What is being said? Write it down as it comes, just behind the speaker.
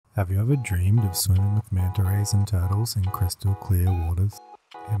Have you ever dreamed of swimming with manta rays and turtles in crystal clear waters?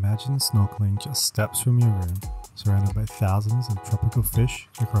 Imagine snorkeling just steps from your room, surrounded by thousands of tropical fish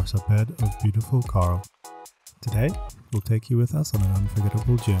across a bed of beautiful coral. Today, we'll take you with us on an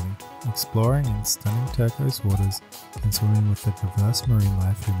unforgettable journey, exploring in stunning turquoise waters and swimming with the diverse marine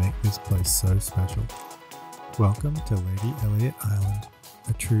life who make this place so special. Welcome to Lady Elliot Island,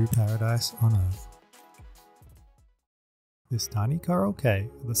 a true paradise on Earth. This tiny coral cay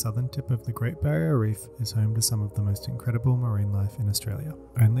at the southern tip of the Great Barrier Reef is home to some of the most incredible marine life in Australia.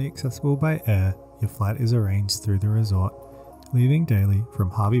 Only accessible by air, your flight is arranged through the resort, leaving daily from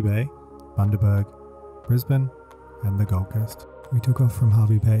Hervey Bay, Bundaberg, Brisbane and the Gold Coast. We took off from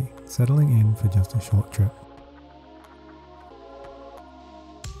Hervey Bay, settling in for just a short trip.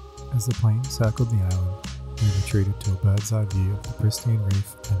 As the plane circled the island, we retreated to a bird's eye view of the pristine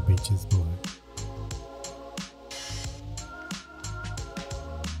reef and beaches below.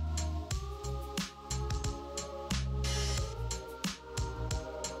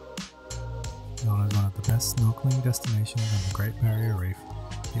 Known as one of the best snorkeling destinations on the Great Barrier Reef,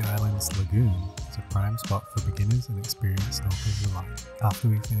 the island's lagoon is a prime spot for beginners and experienced snorkelers alike. After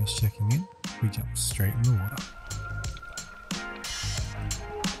we finished checking in, we jumped straight in the water.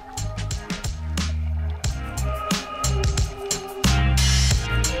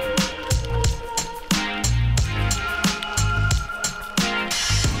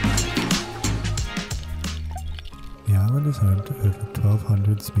 The island is home to over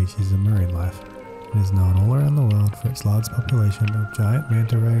 1,200 species of marine life. It is known all around the world for its large population of giant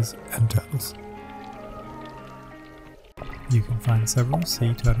manta rays and turtles. You can find several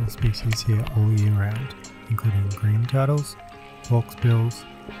sea turtle species here all year round, including green turtles, hawksbills,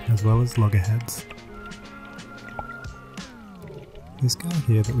 as well as loggerheads. This guy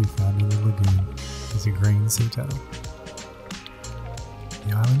here that we found in the lagoon is a green sea turtle.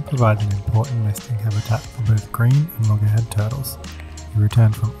 The island provides an important nesting habitat for both green and loggerhead turtles, who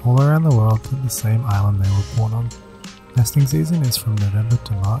return from all around the world to the same island they were born on. Nesting season is from November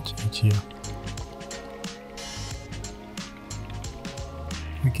to March each year.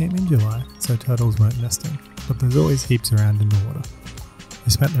 We came in July, so turtles weren't nesting, but there's always heaps around in the water.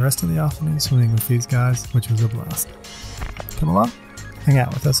 We spent the rest of the afternoon swimming with these guys, which was a blast. Come along, hang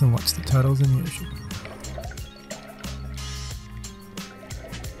out with us and watch the turtles in the ocean.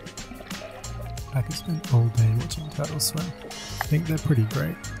 I could spend all day watching turtles swim. I think they're pretty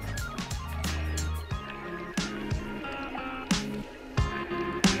great.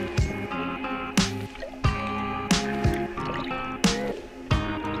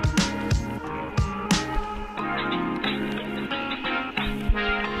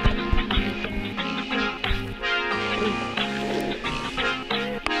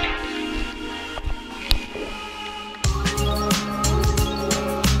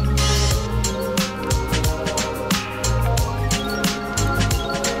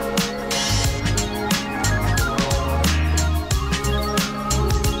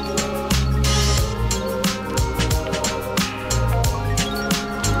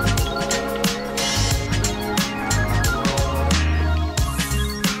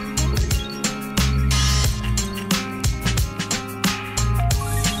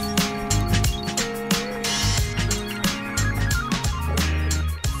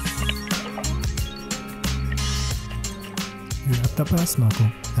 We wrapped up our snorkel,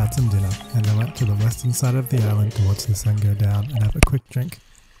 had some dinner, and then went to the western side of the island to watch the sun go down and have a quick drink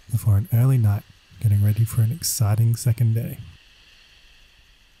before an early night, getting ready for an exciting second day.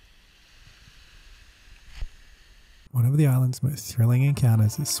 One of the island's most thrilling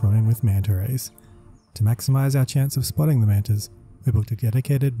encounters is swimming with manta rays. To maximize our chance of spotting the mantas, we booked a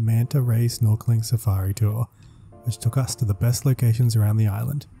dedicated manta ray snorkeling safari tour, which took us to the best locations around the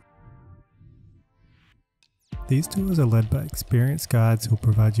island. These tours are led by experienced guides who will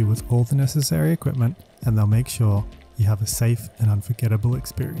provide you with all the necessary equipment, and they'll make sure you have a safe and unforgettable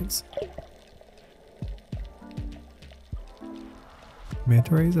experience.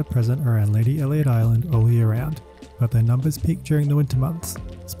 Manta rays are present around Lady Elliot Island all year round, but their numbers peak during the winter months,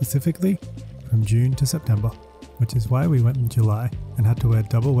 specifically from June to September, which is why we went in July and had to wear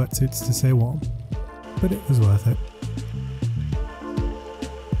double wetsuits to stay warm. But it was worth it.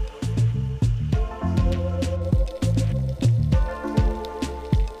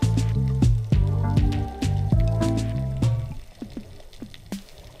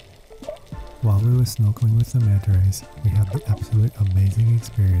 While we were snorkeling with the manta rays, we had the absolute amazing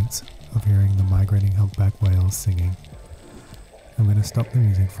experience of hearing the migrating humpback whales singing. I'm going to stop the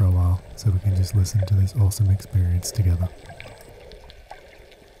music for a while so we can just listen to this awesome experience together.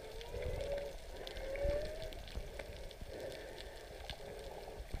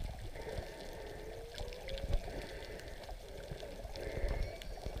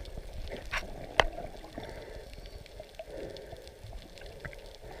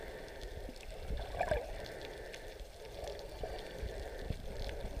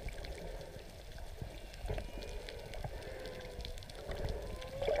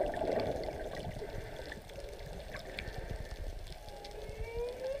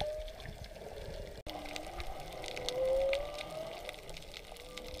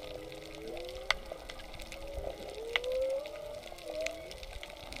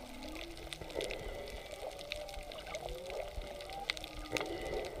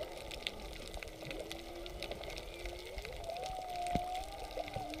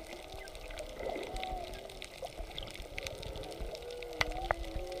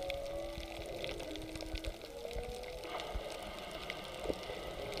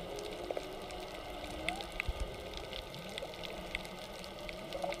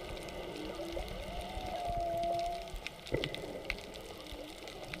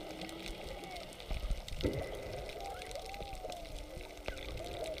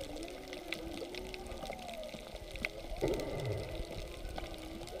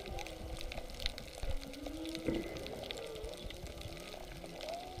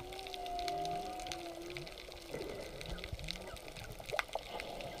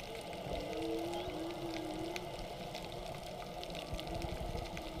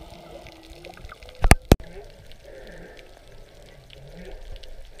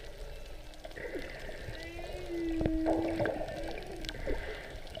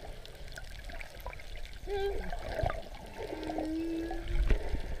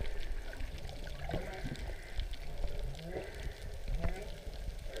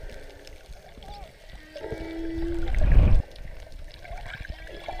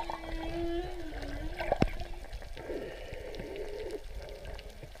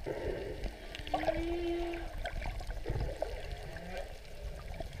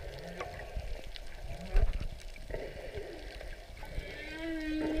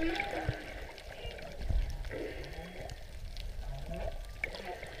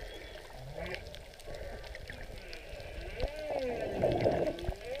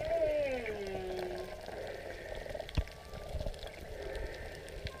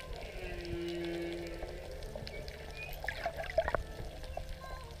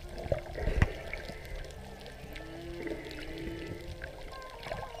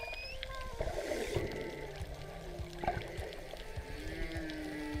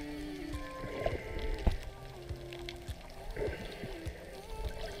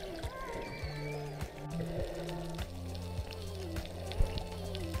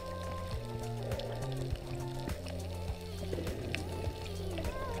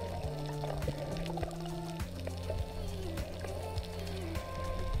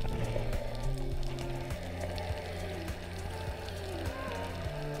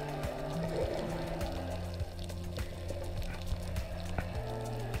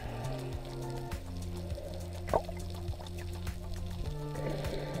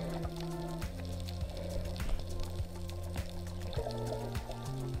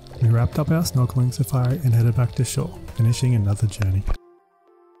 We wrapped up our snorkeling safari and headed back to shore, finishing another journey.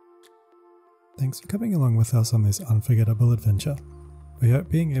 Thanks for coming along with us on this unforgettable adventure. We hope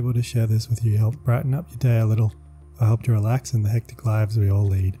being able to share this with you helped brighten up your day a little, or helped you relax in the hectic lives we all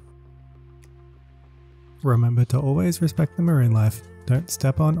lead. Remember to always respect the marine life, don't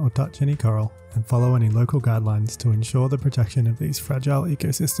step on or touch any coral, and follow any local guidelines to ensure the protection of these fragile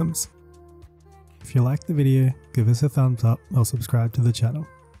ecosystems. If you liked the video, give us a thumbs up or subscribe to the channel.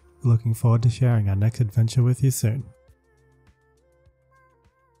 We're looking forward to sharing our next adventure with you soon.